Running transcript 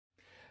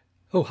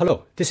Oh,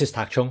 hello, this is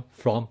Tak Chung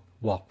from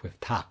Wok with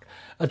Tak.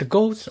 The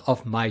goals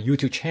of my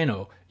YouTube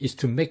channel is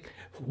to make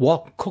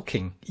wok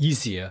cooking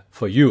easier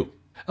for you.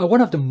 One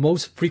of the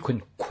most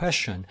frequent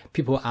questions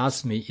people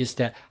ask me is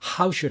that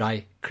how should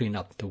I clean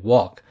up the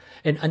wok?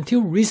 And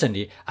until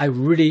recently, I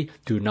really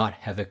do not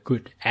have a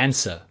good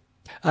answer.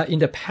 In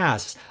the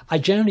past, I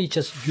generally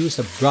just use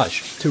a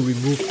brush to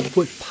remove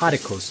food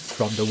particles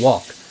from the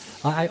wok.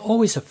 I'm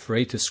always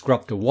afraid to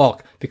scrub the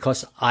wok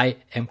because I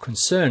am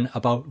concerned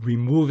about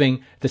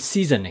removing the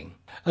seasoning.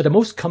 The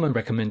most common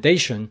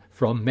recommendation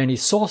from many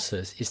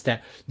sources is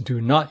that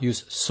do not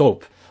use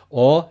soap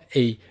or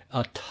a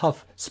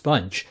tough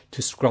sponge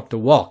to scrub the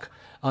wok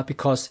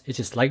because it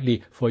is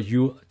likely for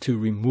you to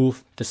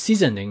remove the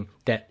seasoning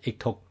that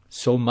it took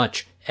so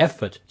much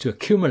effort to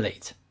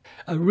accumulate.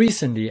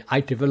 Recently,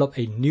 I developed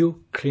a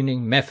new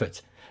cleaning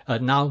method.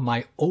 Now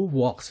my old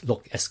woks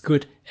look as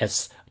good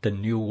as the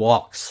new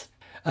woks.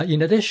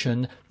 In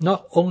addition,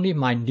 not only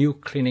my new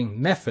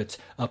cleaning methods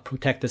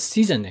protect the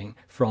seasoning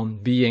from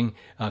being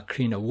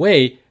cleaned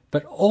away,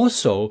 but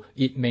also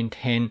it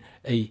maintains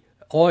a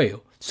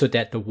oil so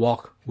that the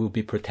wok will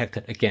be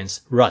protected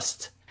against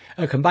rust.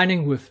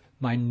 Combining with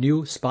my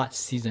new spot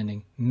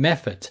seasoning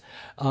method,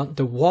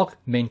 the wok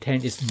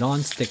maintains its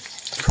non-stick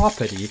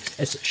property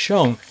as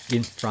shown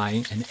in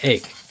frying an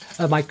egg.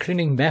 My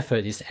cleaning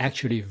method is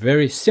actually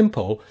very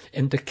simple,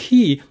 and the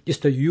key is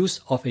the use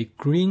of a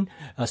green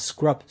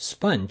scrub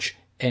sponge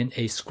and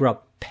a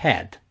scrub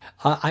pad.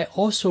 I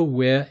also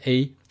wear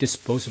a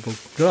disposable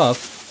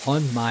glove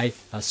on my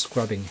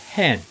scrubbing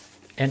hand,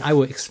 and I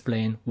will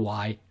explain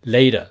why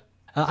later.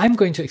 I'm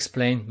going to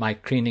explain my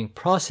cleaning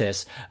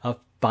process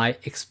by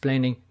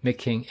explaining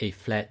making a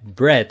flat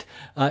bread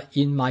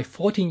in my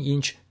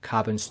 14-inch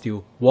carbon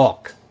steel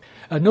wok.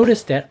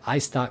 Notice that I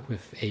start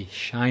with a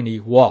shiny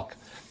wok.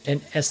 And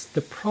as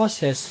the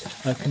process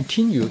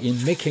continue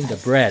in making the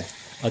bread,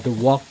 the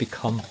wok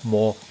become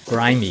more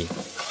grimy.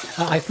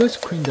 I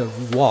first clean the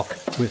wok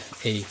with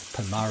a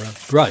Palmara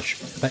brush,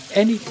 but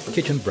any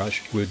kitchen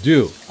brush will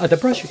do. The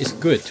brush is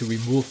good to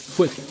remove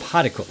food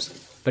particles,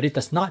 but it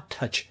does not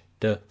touch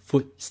the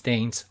food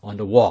stains on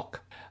the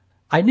wok.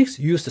 I next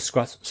use the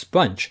scrub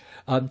sponge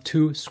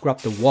to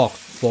scrub the wok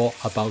for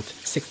about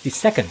 60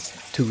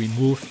 seconds to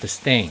remove the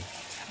stain.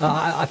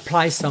 I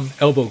apply some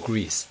elbow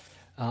grease.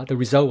 The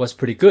result was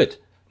pretty good.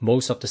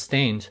 Most of the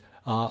stains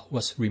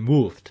was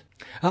removed.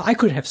 I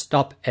could have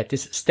stopped at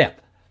this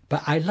step,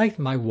 but I like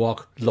my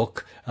wok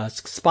look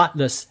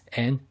spotless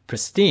and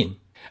pristine.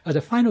 The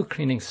final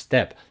cleaning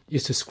step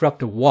is to scrub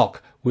the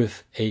wok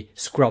with a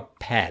scrub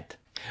pad.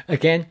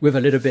 Again, with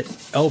a little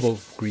bit elbow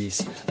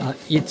grease,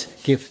 it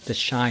gives the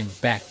shine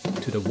back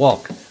to the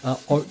wok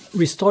or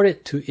restore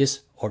it to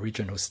its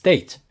original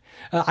state.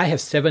 I have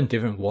 7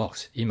 different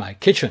woks in my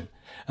kitchen.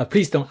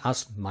 Please don't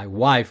ask my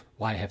wife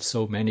why I have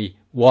so many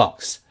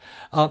woks.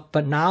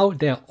 But now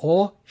they're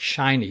all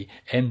shiny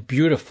and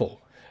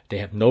beautiful. They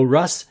have no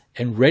rust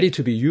and ready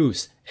to be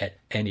used at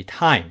any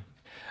time.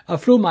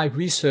 Through my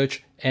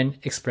research and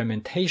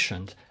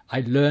experimentation,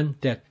 I learned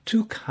there are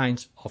 2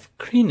 kinds of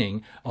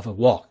cleaning of a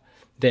wok.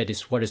 That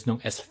is what is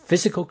known as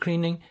physical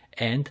cleaning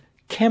and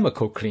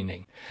chemical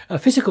cleaning.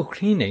 Physical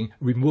cleaning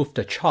removes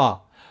the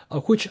char,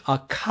 which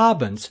are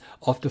carbons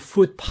of the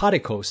food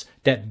particles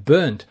that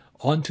burned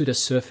onto the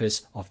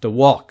surface of the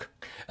wok.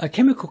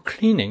 Chemical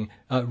cleaning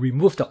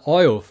removes the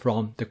oil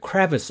from the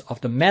crevice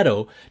of the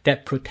metal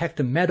that protect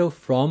the metal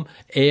from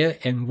air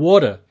and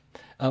water.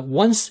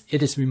 Once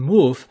it is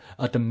removed,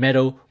 the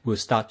metal will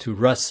start to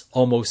rust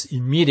almost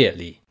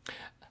immediately.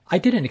 I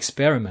did an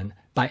experiment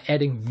by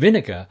adding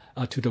vinegar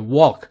to the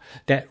wok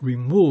that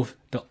removed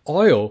the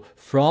oil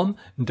from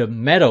the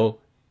metal,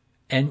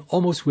 and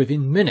almost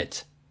within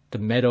minutes, the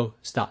metal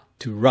start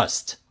to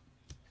rust.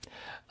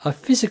 A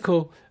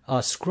physical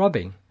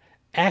scrubbing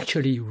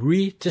actually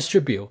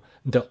redistribute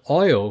the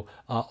oil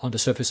on the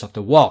surface of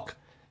the wok.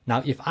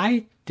 Now, if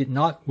I did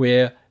not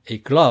wear a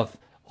glove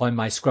on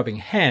my scrubbing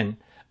hand,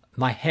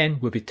 my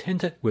hand will be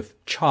tinted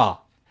with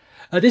char.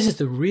 This is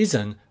the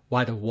reason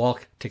why the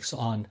wok takes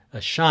on a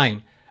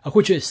shine,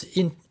 which is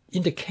an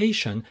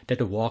indication that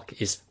the wok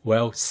is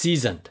well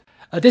seasoned.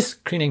 This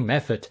cleaning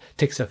method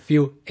takes a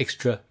few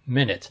extra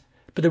minutes,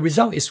 but the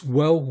result is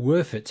well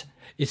worth it.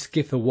 It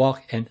gives the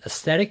wok an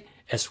aesthetic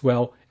as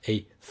well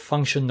a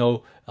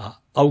functional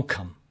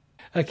outcome.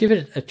 Give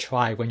it a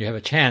try when you have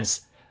a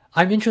chance.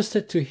 I'm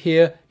interested to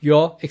hear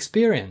your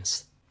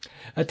experience.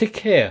 Take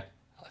care.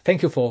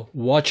 Thank you for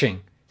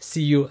watching.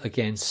 See you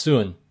again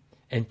soon.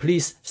 And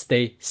please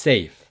stay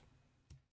safe.